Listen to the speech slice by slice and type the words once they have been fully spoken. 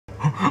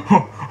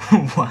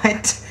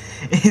What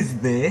is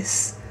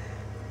this?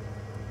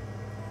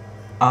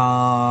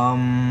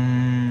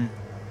 The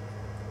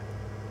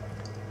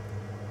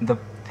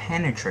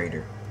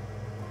Penetrator.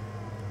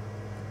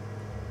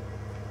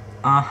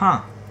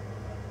 Uh-huh.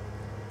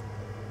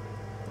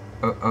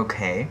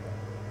 Okay.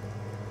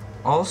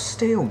 I'll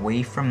stay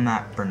away from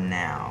that for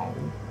now.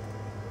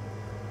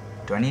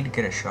 Do I need to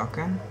get a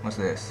shotgun? What's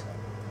this?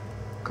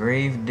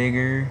 Grave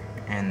Digger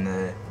and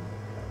the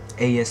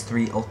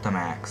AS3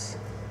 Ultimax.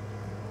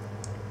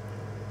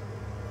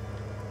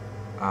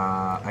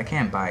 I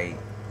can't buy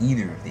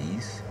either of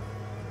these.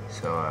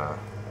 So,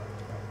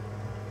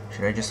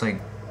 should I just, like,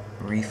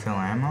 refill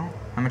ammo?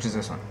 How much is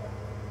this one?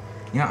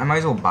 You know, I might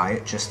as well buy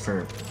it just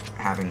for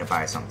having to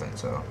buy something.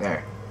 So,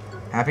 there.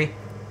 Happy?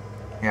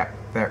 Yeah,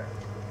 there.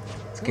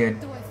 It's good.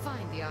 Where do I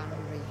find the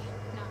armory?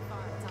 Not far,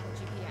 it's on the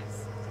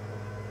GPS.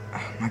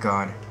 Oh my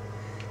god.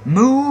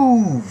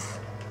 Move!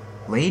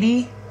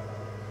 Lady?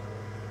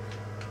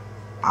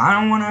 I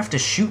don't want to have to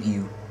shoot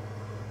you.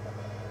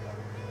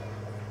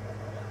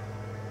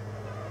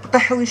 What the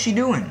hell is she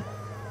doing?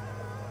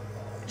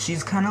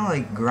 She's kind of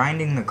like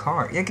grinding the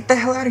car. Yeah, get the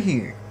hell out of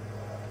here.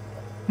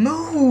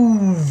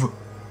 Move!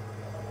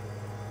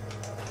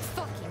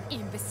 Fucking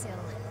imbecile.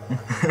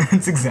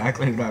 That's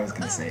exactly what I was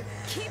gonna say.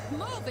 Keep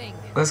moving.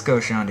 Let's go,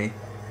 Shandi.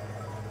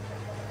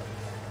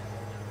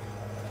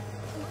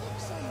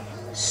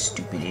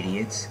 Stupid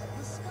idiots.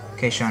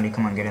 Okay, Shandi,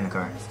 come on, get in the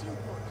car.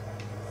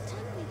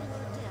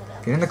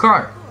 Get in the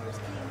car!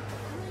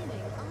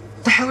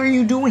 What the hell are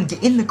you doing?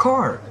 Get in the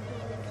car!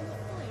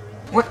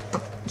 What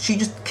the? She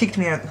just kicked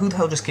me out. Who the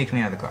hell just kicked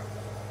me out of the car?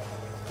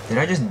 Did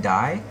I just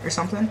die or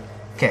something?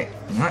 Okay,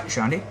 you know what,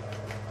 Shandi?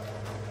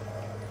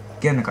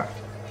 Get in the car.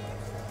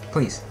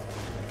 Please.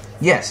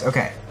 Yes,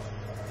 okay.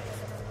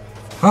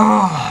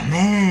 Oh,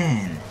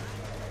 man.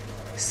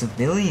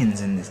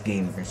 Civilians in this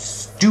game are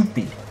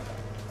stupid.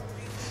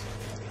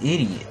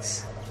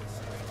 Idiots.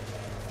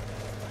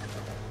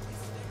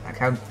 Like,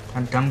 how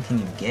dumb can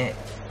you get?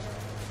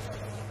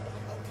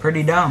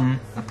 Pretty dumb,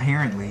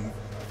 apparently.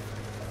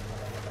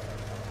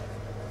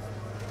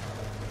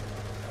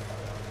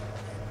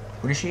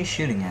 What is she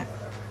shooting at?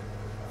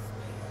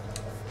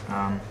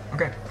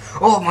 Okay.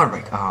 Oh,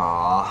 motorbike. Oh,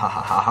 ha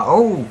ha ha ha.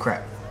 Oh,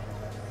 crap.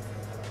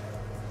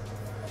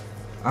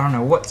 I don't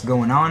know what's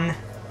going on.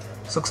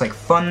 This looks like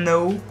fun,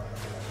 though.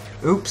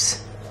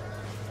 Oops.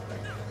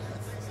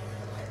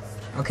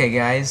 Okay,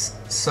 guys.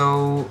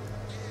 So,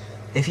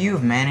 if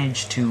you've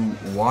managed to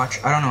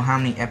watch, I don't know how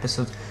many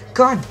episodes.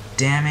 God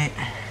damn it.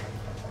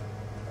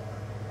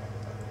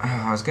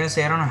 I was gonna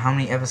say I don't know how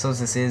many episodes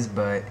this is,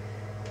 but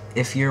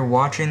if you're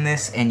watching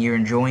this and you're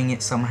enjoying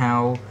it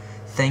somehow,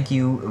 thank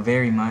you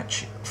very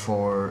much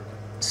for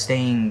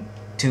staying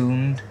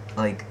tuned,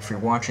 like, for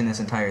watching this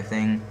entire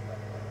thing.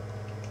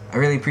 I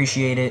really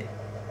appreciate it.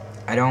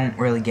 I don't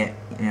really get,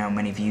 you know,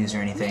 many views or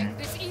anything,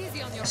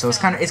 so it's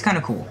kind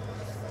of cool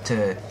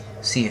to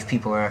see if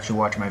people are actually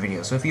watching my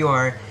videos. So if you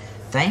are,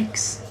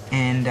 thanks,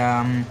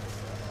 and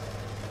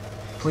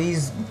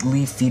please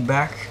leave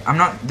feedback.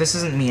 This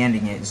isn't me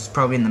ending it. It's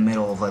probably in the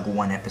middle of like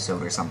one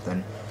episode or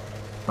something,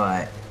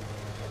 but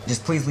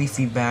just please leave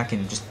feedback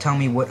and just tell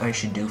me what I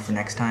should do for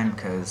next time,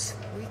 because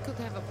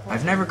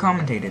I've never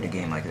commentated a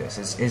game like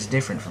this. It's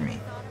different for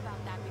me.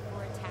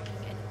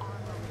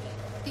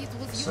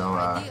 So,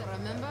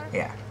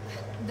 yeah.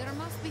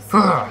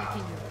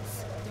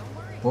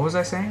 What was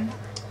I saying?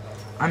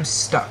 I'm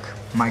stuck.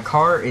 My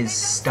car is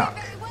stuck.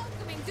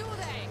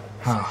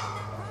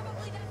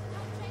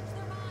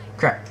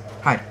 Crap.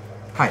 Hide.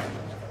 Hide.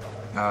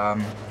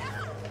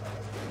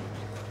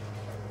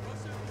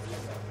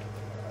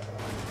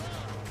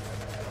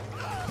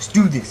 Let's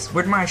do this.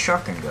 Where'd my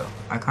shotgun go?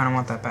 I kind of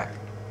want that back.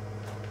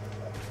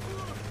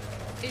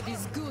 It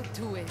is good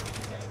to win.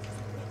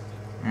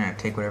 I'm gonna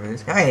take whatever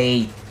this.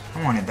 Hey!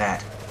 I wanted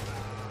that.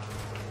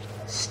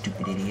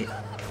 Stupid idiot.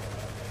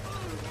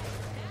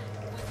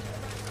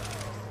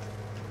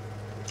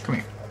 Come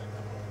here.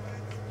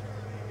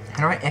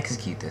 How do I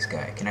execute this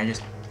guy? Can I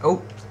just...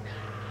 Oh!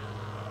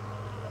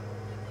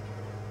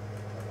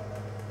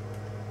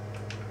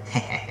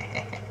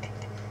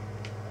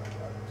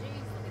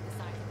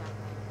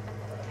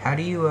 How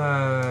do you,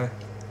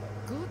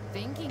 Good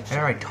thinking,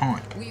 how do I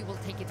taunt? we will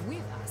take it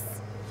with us.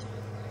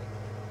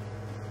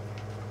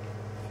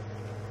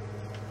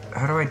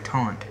 How do I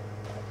taunt?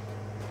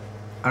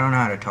 I don't know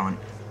how to taunt.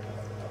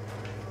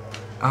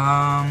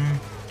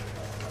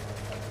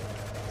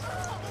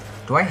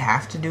 Do I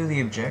have to do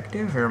the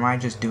objective, or am I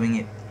just doing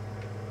it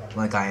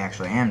like I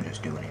actually am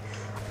just doing it?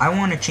 I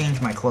want to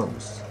change my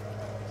clothes.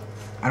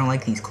 I don't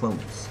like these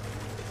clothes.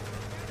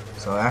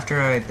 So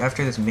after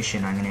this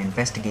mission, I'm going to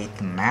investigate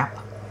the map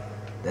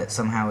that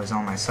somehow is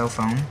on my cell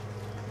phone,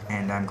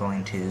 and I'm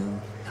going to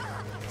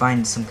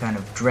find some kind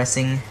of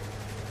dressing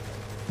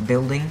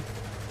building,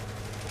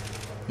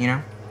 you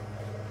know?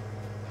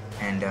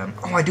 And,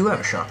 oh, I do have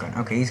a shotgun.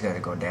 Okay, he's got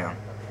to go down.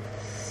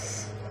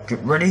 Get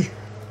ready.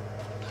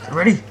 Get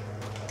ready.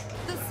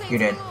 You're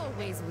dead.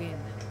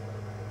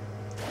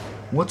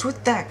 What's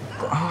with that?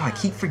 Oh, I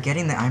keep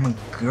forgetting that I'm a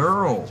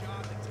girl.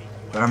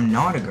 But I'm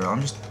not a girl.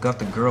 I'm just got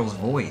the girl's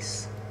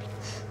voice.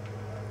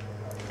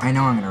 I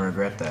know I'm gonna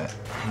regret that.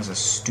 That was a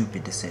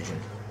stupid decision.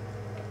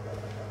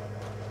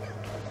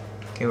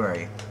 Okay, where are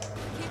you?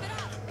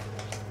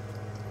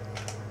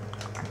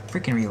 I'm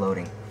freaking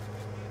reloading.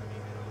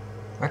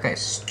 That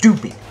guy's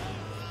stupid.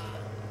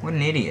 What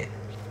an idiot.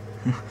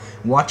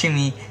 Watching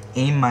me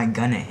aim my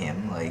gun at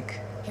him, like...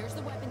 Here's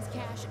the weapons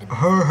cache and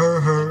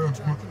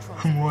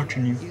I'm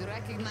watching you. You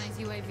recognize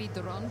UAV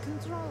drone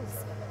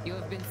controls? You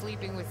have been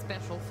sleeping with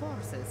special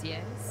forces,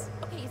 yes?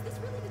 Okay, is this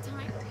really the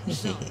time?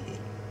 So,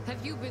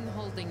 have you been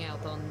holding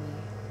out on me?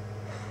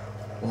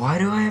 Why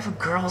do I have a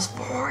girl's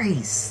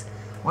voice?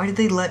 Why did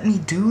they let me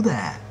do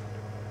that?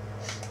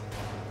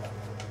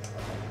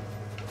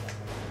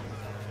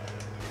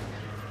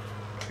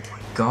 Oh my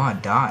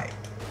god, die.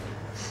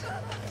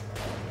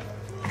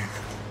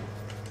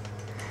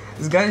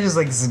 This guy's just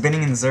like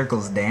spinning in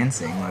circles,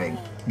 dancing, like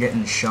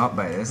getting shot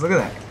by this. Look at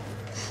that.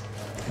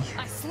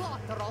 I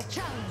slaughter all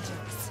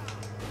challengers.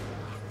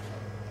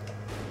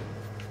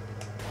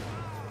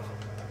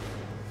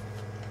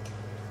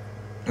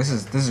 This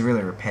is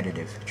really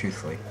repetitive,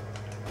 truthfully.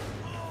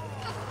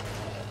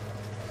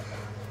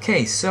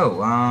 Okay,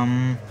 so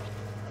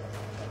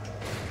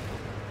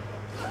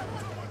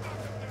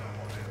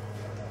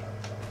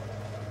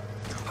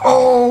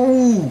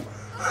oh!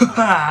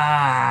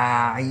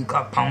 You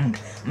got pwned.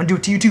 I'm gonna do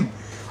it to you too.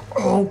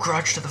 Oh,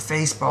 crotch to the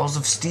face, balls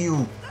of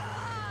steel.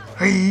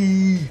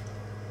 Hey!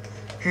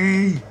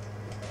 Hey!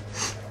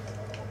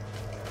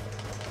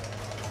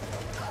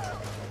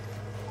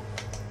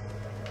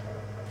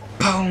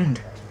 Pwned!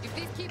 If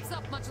this keeps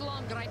up much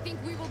longer, I think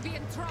we will be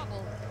in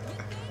trouble.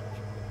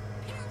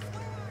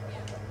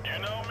 You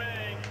know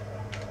me.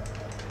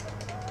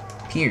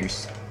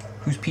 Pierce.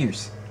 Who's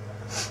Pierce?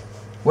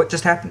 What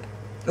just happened?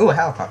 Oh, a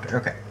helicopter.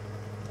 Okay.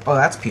 Oh,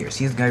 that's Pierce.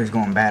 He's the guy who's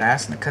going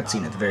badass in the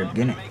cutscene at the very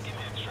beginning.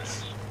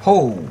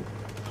 Ho!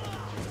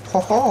 Ho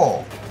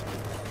ho!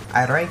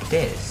 I like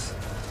this.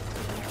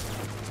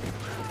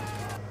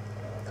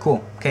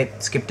 Cool. Okay,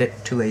 skipped it.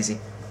 Too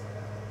lazy.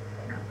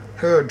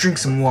 Drink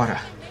some water.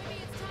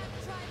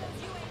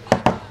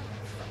 I'm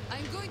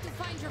going to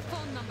find your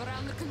phone number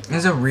on the control. This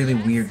is a really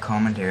weird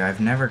commentary. I've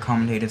never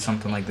commentated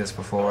something like this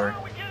before.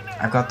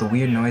 I've got the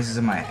weird noises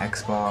of my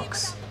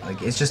Xbox.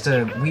 Like, it's just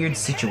a weird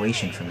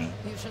situation for me.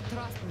 You should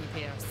trust me,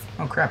 Pierce.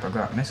 Oh crap, I've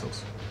got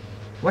missiles.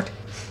 What?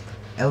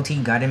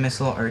 LT guided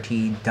missile, RT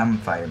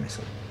dumbfire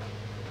missile.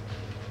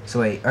 So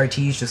wait, RT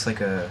is just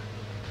like a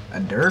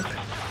derp?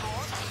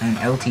 And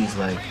LT is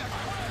like...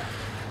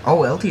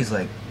 Oh, LT is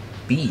like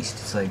beast.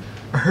 It's like,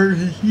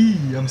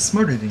 I'm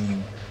smarter than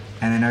you.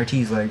 And then RT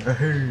is like,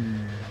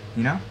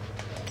 you know?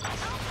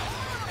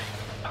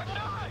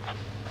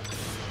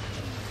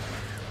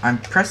 I'm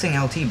pressing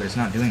LT, but it's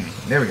not doing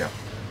anything. There we go.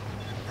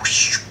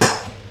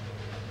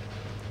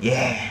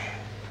 Yeah.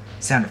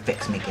 Sound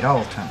effects make it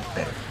all times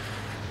better.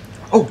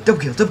 Oh, double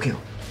kill, double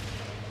kill.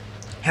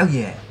 Hell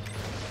yeah.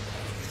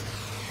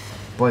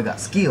 Boy got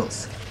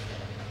skills.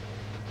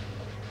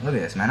 Look at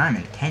this, man. I'm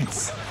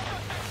intense.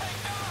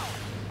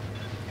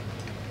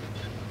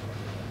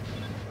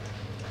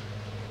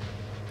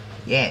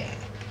 Yeah.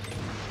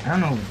 I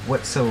don't know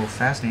what's so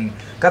fascinating.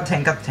 Got the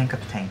tank, got the tank,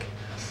 got the tank.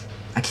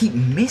 I keep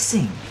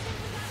missing.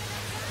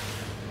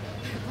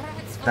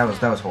 That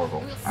was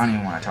horrible. I don't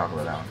even want to talk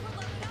about that one.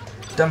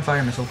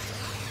 Dumbfire missile.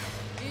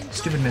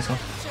 Stupid missile.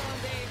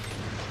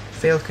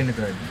 Failed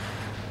kindergarten.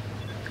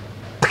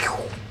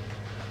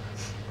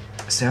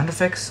 Sound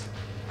effects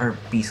are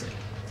beastly.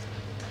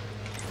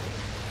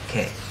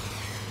 Okay.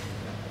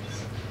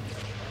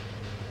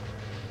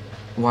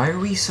 Why are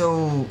we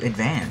so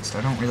advanced?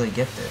 I don't really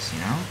get this, you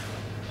know?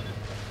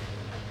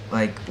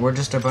 Like, we're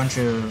just a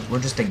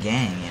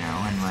gang, you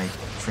know, and like,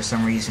 for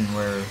some reason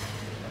we're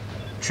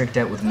tricked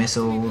out with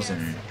missiles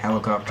and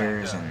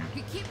helicopters and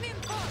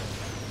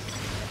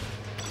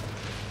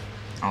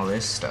all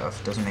this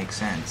stuff. Doesn't make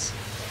sense.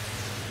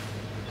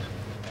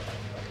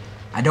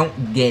 I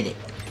don't get it.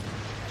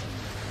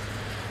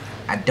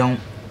 I don't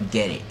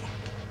get it.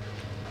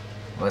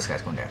 Well, this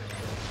guy's going down.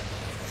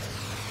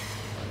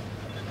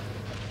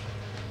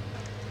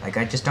 Like,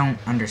 I just don't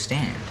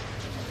understand.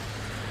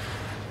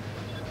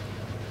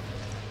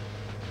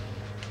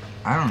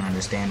 I don't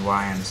understand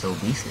why I'm so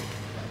beastly.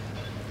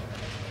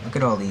 Look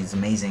at all these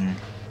amazing...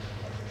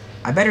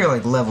 I better,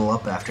 like, level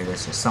up after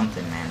this or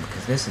something, man,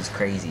 because this is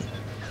crazy.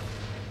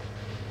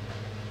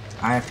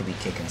 I have to be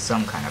kicking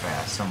some kind of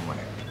ass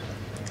somewhere.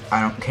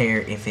 I don't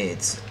care if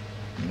it's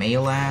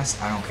male ass,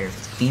 I don't care if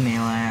it's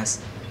female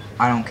ass,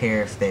 I don't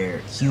care if they're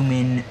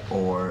human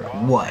or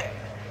what.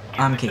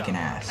 I'm kicking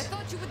ass. I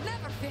thought you would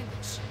never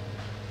finish.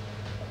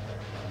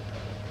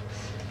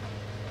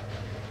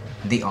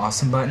 The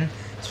awesome button?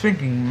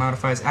 Sprinting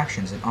modifies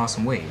actions in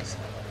awesome ways.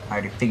 I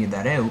already figured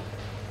that out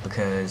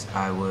because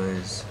I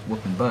was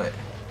whooping butt.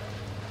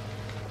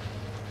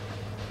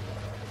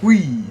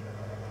 Whee!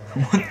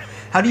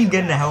 How do you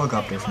get in a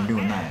helicopter from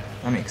doing that?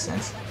 That makes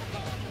sense.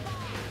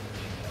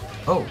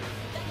 Oh,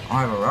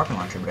 I have a rocket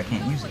launcher, but I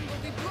can't use it.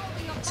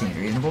 That seems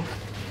reasonable.